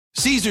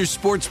Caesars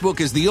Sportsbook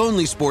is the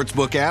only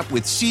sportsbook app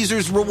with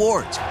Caesars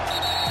Rewards.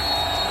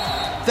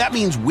 That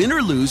means win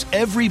or lose,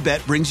 every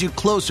bet brings you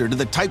closer to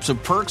the types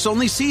of perks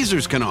only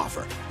Caesars can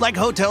offer. Like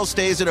hotel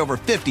stays at over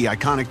 50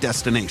 iconic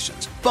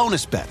destinations,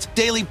 bonus bets,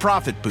 daily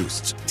profit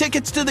boosts,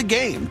 tickets to the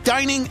game,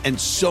 dining, and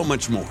so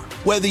much more.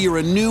 Whether you're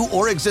a new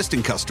or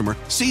existing customer,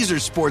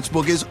 Caesars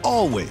Sportsbook is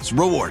always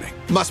rewarding.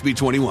 Must be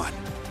 21.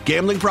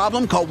 Gambling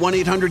problem? Call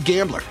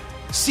 1-800-GAMBLER.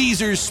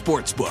 Caesars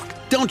Sportsbook.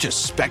 Don't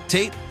just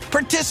spectate,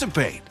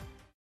 participate.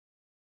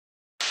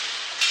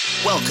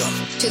 Welcome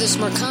to the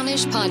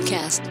Smirconish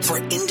Podcast for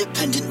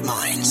independent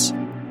minds.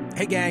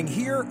 Hey, gang,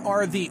 here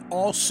are the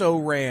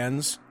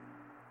also-rans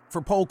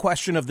for poll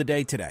question of the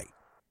day today.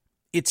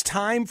 It's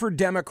time for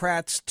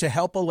Democrats to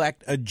help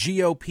elect a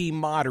GOP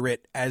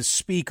moderate as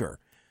speaker.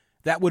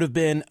 That would have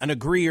been an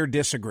agree or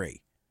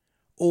disagree,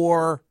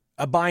 or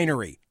a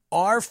binary.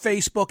 Are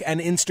Facebook and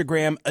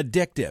Instagram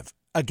addictive?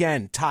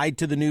 Again, tied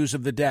to the news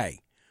of the day.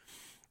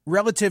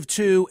 Relative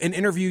to an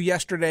interview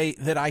yesterday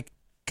that I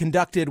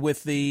conducted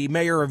with the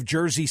mayor of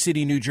Jersey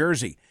City, New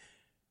Jersey.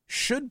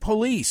 Should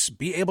police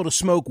be able to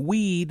smoke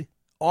weed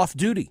off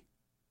duty?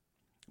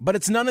 But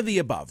it's none of the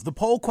above. The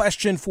poll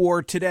question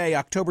for today,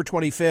 October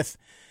 25th,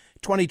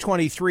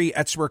 2023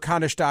 at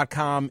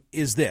Smirconish.com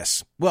is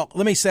this. Well,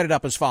 let me set it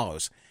up as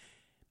follows.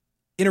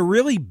 In a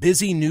really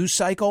busy news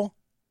cycle,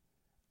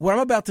 what I'm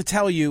about to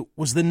tell you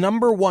was the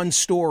number one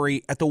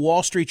story at the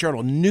Wall Street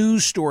Journal,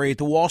 news story at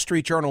the Wall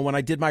Street Journal when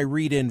I did my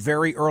read-in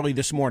very early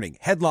this morning.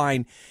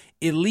 Headline,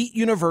 Elite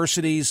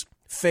Universities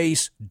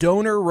Face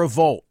Donor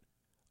Revolt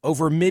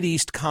Over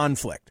Mideast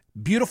Conflict.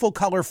 Beautiful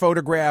color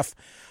photograph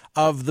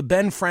of the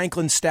Ben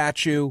Franklin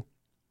statue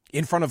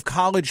in front of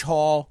College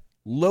Hall,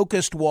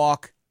 Locust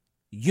Walk,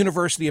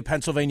 University of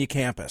Pennsylvania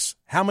campus.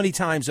 How many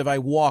times have I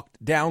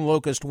walked down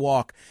Locust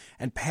Walk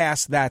and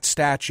past that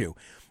statue?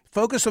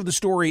 Focus of the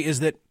story is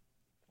that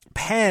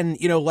Penn,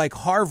 like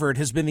Harvard,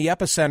 has been the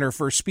epicenter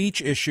for speech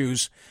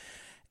issues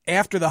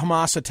after the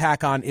Hamas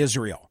attack on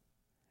Israel.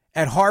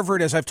 At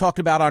Harvard, as I've talked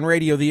about on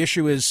radio, the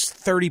issue is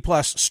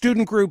 30-plus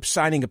student groups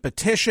signing a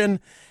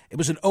petition. It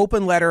was an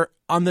open letter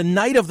on the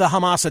night of the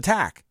Hamas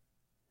attack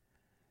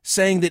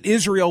saying that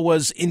Israel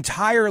was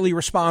entirely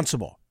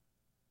responsible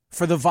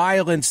for the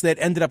violence that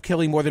ended up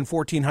killing more than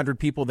 1,400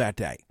 people that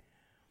day.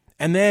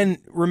 And then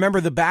remember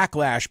the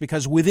backlash,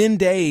 because within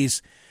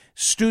days,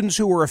 students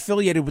who were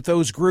affiliated with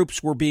those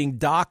groups were being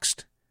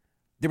doxxed.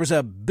 There was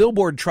a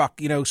billboard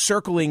truck,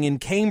 circling in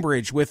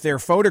Cambridge with their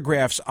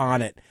photographs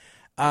on it.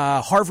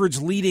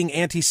 Harvard's leading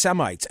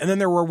anti-Semites. And then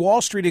there were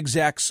Wall Street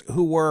execs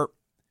who were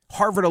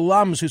Harvard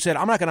alums who said,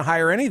 I'm not going to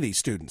hire any of these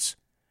students.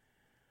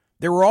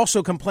 There were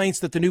also complaints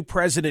that the new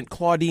president,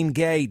 Claudine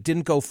Gay,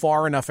 didn't go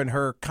far enough in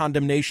her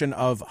condemnation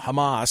of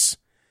Hamas.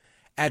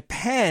 At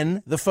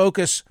Penn, the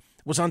focus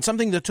was on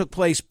something that took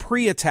place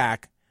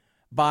pre-attack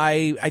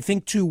by, I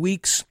think, 2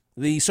 weeks,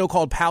 the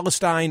so-called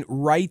Palestine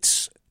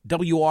Rights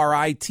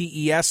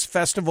WRITES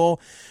festival,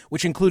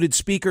 which included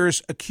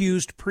speakers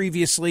accused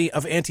previously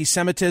of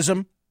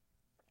anti-Semitism.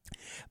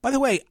 By the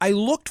way, I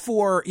looked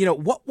for,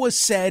 what was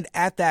said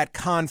at that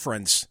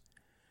conference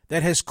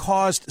that has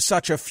caused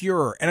such a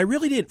furor, and I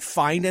really didn't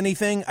find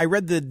anything. I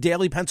read the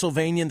Daily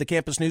Pennsylvanian, the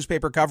campus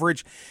newspaper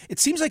coverage. It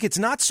seems like it's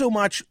not so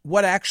much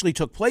what actually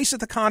took place at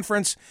the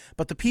conference,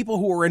 but the people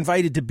who were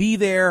invited to be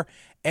there,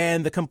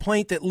 and the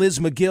complaint that Liz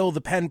McGill,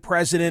 the Penn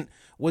president,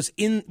 was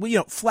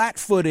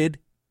flat-footed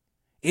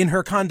in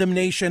her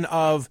condemnation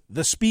of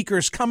the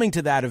speakers coming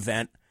to that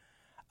event,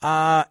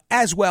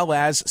 as well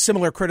as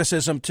similar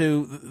criticism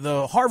to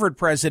the Harvard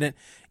president,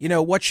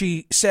 what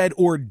she said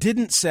or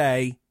didn't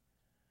say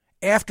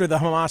after the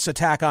Hamas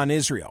attack on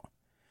Israel.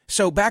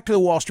 So back to the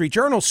Wall Street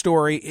Journal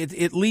story,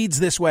 it leads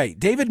this way.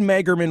 David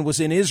Megerman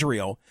was in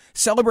Israel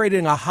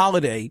celebrating a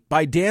holiday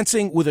by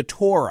dancing with a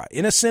Torah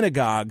in a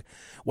synagogue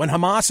when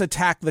Hamas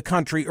attacked the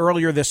country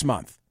earlier this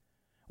month.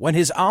 When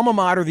his alma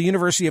mater, the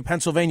University of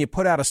Pennsylvania,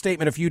 put out a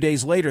statement a few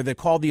days later that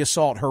called the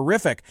assault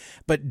horrific,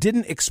 but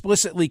didn't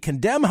explicitly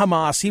condemn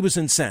Hamas, he was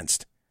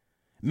incensed.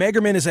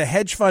 Megerman is a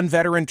hedge fund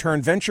veteran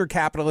turned venture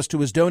capitalist who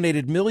has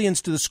donated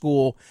millions to the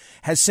school,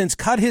 has since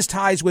cut his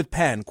ties with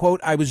Penn. Quote,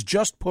 I was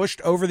just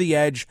pushed over the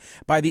edge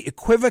by the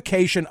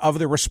equivocation of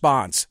the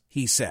response,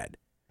 he said.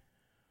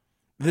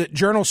 The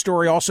Journal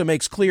story also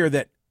makes clear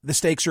that the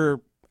stakes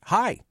are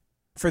high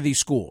for these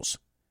schools.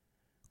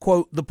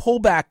 Quote, the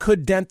pullback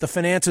could dent the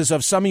finances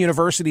of some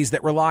universities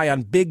that rely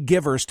on big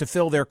givers to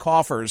fill their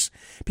coffers.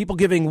 People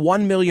giving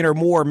 $1 million or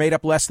more made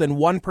up less than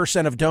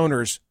 1% of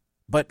donors,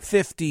 but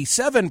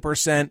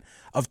 57%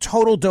 of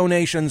total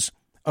donations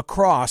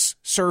across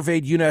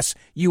surveyed U.S.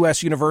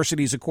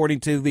 universities,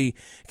 according to the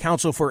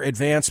Council for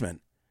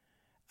Advancement.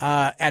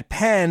 At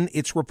Penn,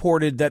 it's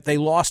reported that they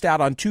lost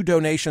out on 2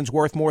 donations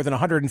worth more than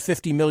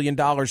 $150 million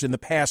in the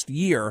past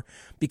year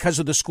because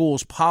of the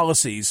school's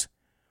policies.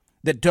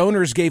 That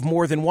donors gave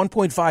more than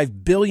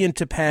 $1.5 billion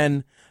to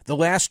Penn. The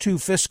last 2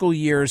 fiscal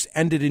years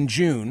ended in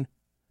June.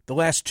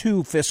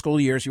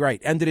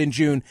 Ended in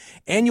June.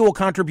 Annual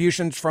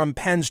contributions from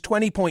Penn's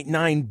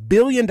 $20.9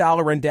 billion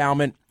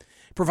endowment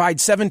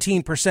provides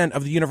 17%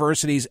 of the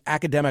university's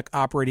academic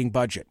operating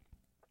budget.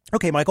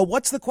 Okay, Michael,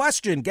 what's the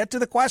question? Get to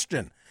the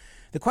question.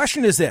 The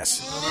question is this.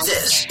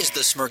 This is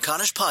the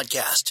Smirconish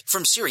Podcast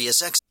from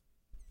SiriusXM.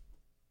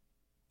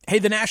 Hey,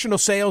 the national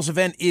sales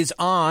event is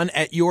on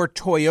at your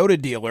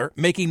Toyota dealer,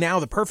 making now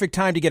the perfect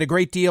time to get a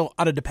great deal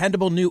on a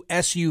dependable new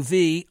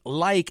SUV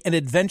like an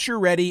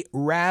adventure-ready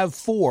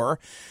RAV4.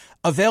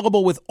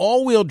 Available with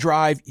all-wheel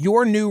drive,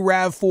 your new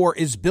RAV4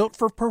 is built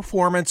for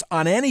performance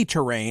on any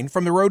terrain,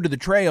 from the road to the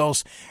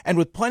trails, and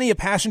with plenty of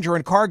passenger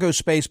and cargo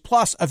space,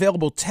 plus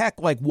available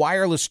tech like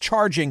wireless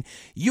charging,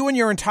 you and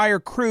your entire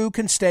crew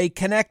can stay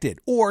connected.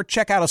 Or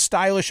check out a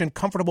stylish and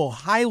comfortable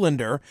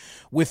Highlander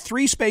with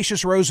 3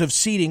 spacious rows of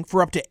seating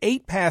for up to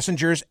 8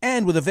 passengers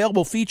and with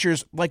available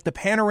features like the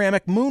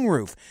panoramic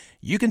moonroof.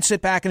 You can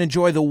sit back and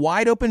enjoy the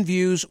wide-open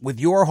views with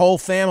your whole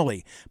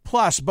family.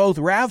 Plus, both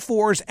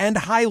RAV4s and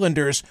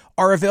Highlanders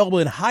are available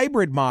in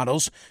hybrid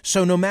models,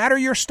 so no matter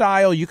your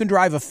style, you can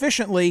drive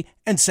efficiently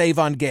and save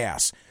on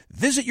gas.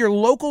 Visit your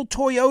local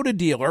Toyota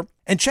dealer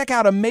and check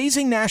out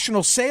amazing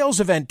national sales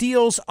event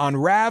deals on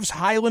RAVs,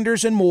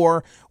 Highlanders, and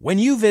more when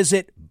you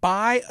visit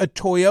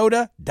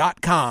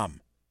buyatoyota.com.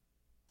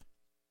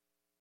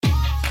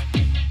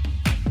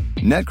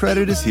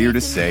 NetCredit is here to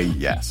say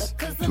yes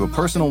to a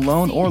personal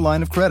loan or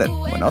line of credit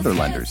when other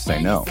lenders say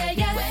no.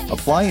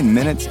 Apply in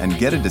minutes and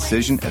get a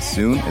decision as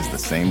soon as the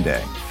same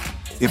day.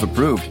 If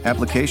approved,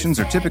 applications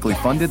are typically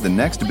funded the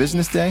next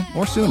business day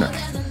or sooner.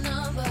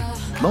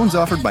 Loans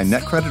offered by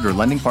NetCredit or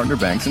lending partner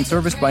banks and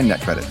serviced by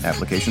NetCredit.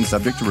 Application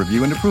subject to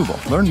review and approval.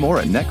 Learn more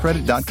at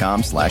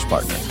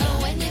netcredit.com/partner.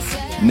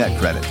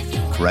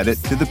 NetCredit.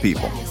 Credit to the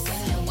people.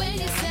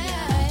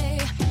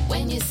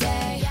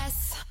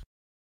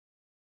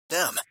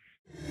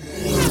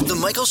 The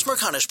Michael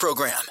Smirconish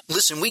Program.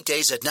 Listen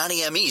weekdays at 9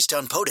 a.m. East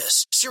on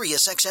POTUS,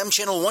 SiriusXM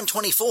Channel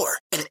 124,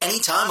 and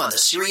anytime on the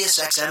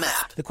SiriusXM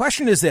app. The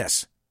question is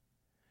this.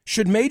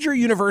 Should major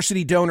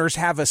university donors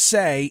have a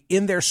say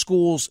in their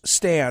school's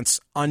stance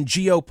on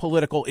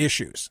geopolitical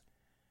issues?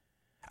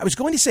 I was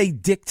going to say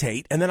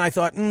dictate, and then I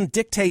thought,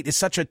 dictate is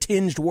such a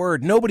tinged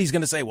word. Nobody's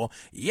going to say, well,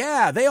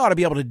 yeah, they ought to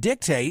be able to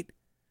dictate.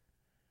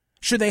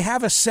 Should they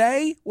have a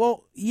say?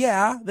 Well,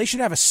 yeah, they should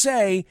have a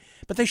say,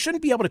 but they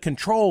shouldn't be able to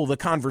control the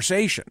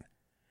conversation.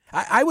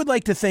 I would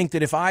like to think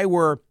that if I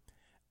were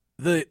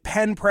the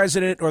Penn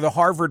president or the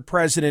Harvard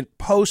president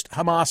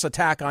post-Hamas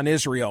attack on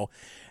Israel,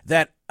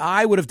 that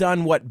I would have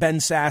done what Ben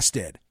Sasse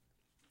did,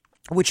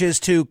 which is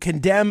to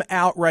condemn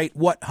outright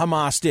what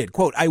Hamas did.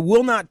 Quote, I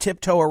will not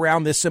tiptoe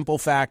around this simple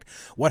fact.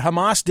 What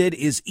Hamas did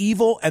is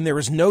evil, and there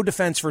is no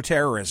defense for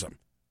terrorism.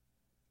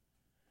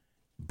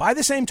 By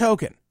the same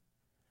token,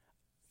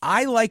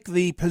 I like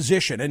the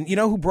position, and you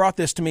know who brought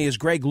this to me is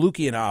Greg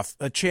Lukianoff,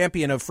 a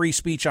champion of free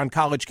speech on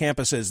college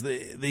campuses,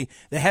 the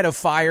head of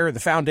FIRE, the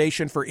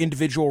Foundation for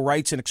Individual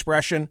Rights and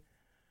Expression.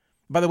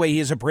 By the way, he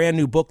has a brand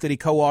new book that he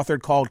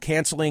co-authored called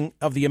Canceling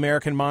of the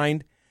American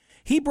Mind.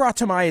 He brought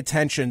to my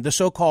attention the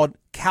so-called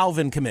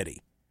Calvin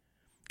Committee,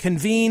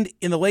 convened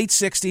in the late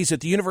 60s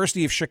at the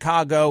University of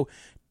Chicago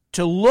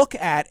to look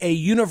at a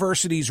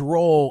university's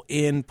role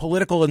in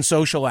political and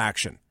social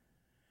action.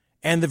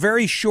 And the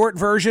very short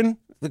version,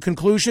 the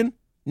conclusion,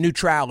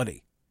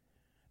 neutrality.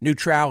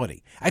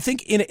 Neutrality. I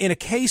think in a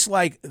case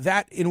like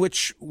that in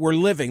which we're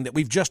living, that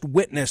we've just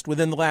witnessed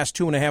within the last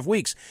 2.5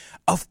 weeks,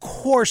 of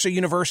course a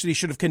university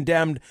should have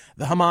condemned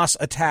the Hamas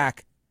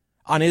attack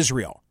on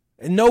Israel.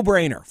 A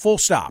no-brainer, full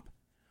stop.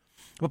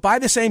 But by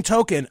the same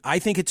token, I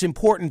think it's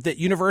important that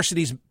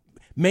universities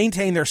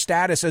maintain their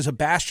status as a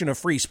bastion of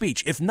free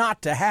speech. If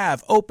not to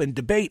have open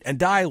debate and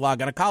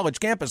dialogue on a college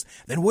campus,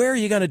 then where are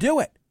you going to do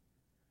it?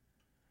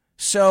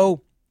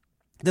 So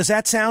does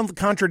that sound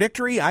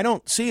contradictory? I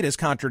don't see it as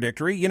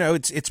contradictory. You know,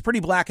 it's pretty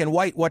black and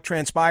white what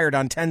transpired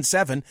on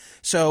 10/7,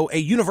 so a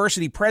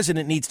university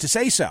president needs to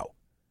say so.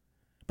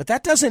 But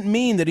that doesn't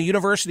mean that a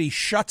university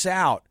shuts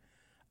out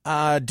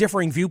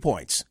differing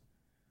viewpoints.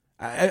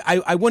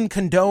 I wouldn't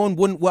condone,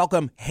 wouldn't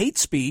welcome hate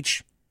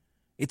speech.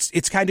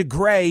 It's kind of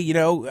gray, you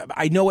know.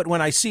 I know it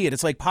when I see it.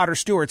 It's like Potter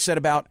Stewart said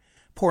about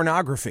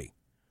pornography.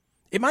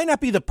 It might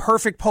not be the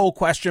perfect poll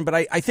question, but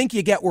I think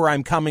you get where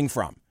I'm coming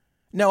from.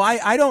 No,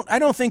 I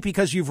don't think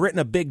because you've written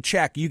a big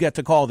check, you get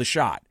to call the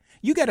shot.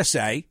 You get a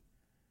say.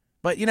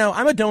 But, you know,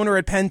 I'm a donor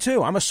at Penn,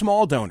 too. I'm a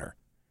small donor.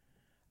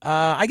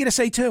 I get a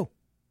say, too.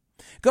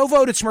 Go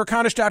vote at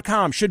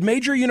Smirconish.com. Should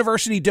major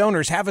university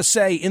donors have a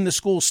say in the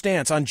school's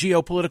stance on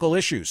geopolitical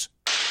issues?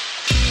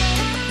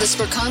 The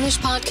Smirconish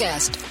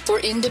Podcast for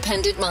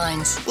independent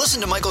minds.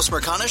 Listen to Michael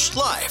Smirconish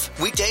live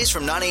weekdays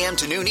from 9 a.m.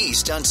 to noon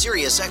East on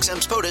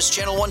SiriusXM's POTUS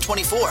Channel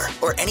 124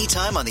 or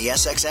anytime on the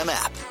SXM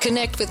app.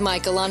 Connect with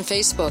Michael on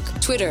Facebook,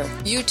 Twitter,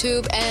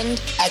 YouTube, and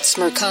at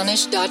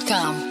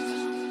Smirconish.com.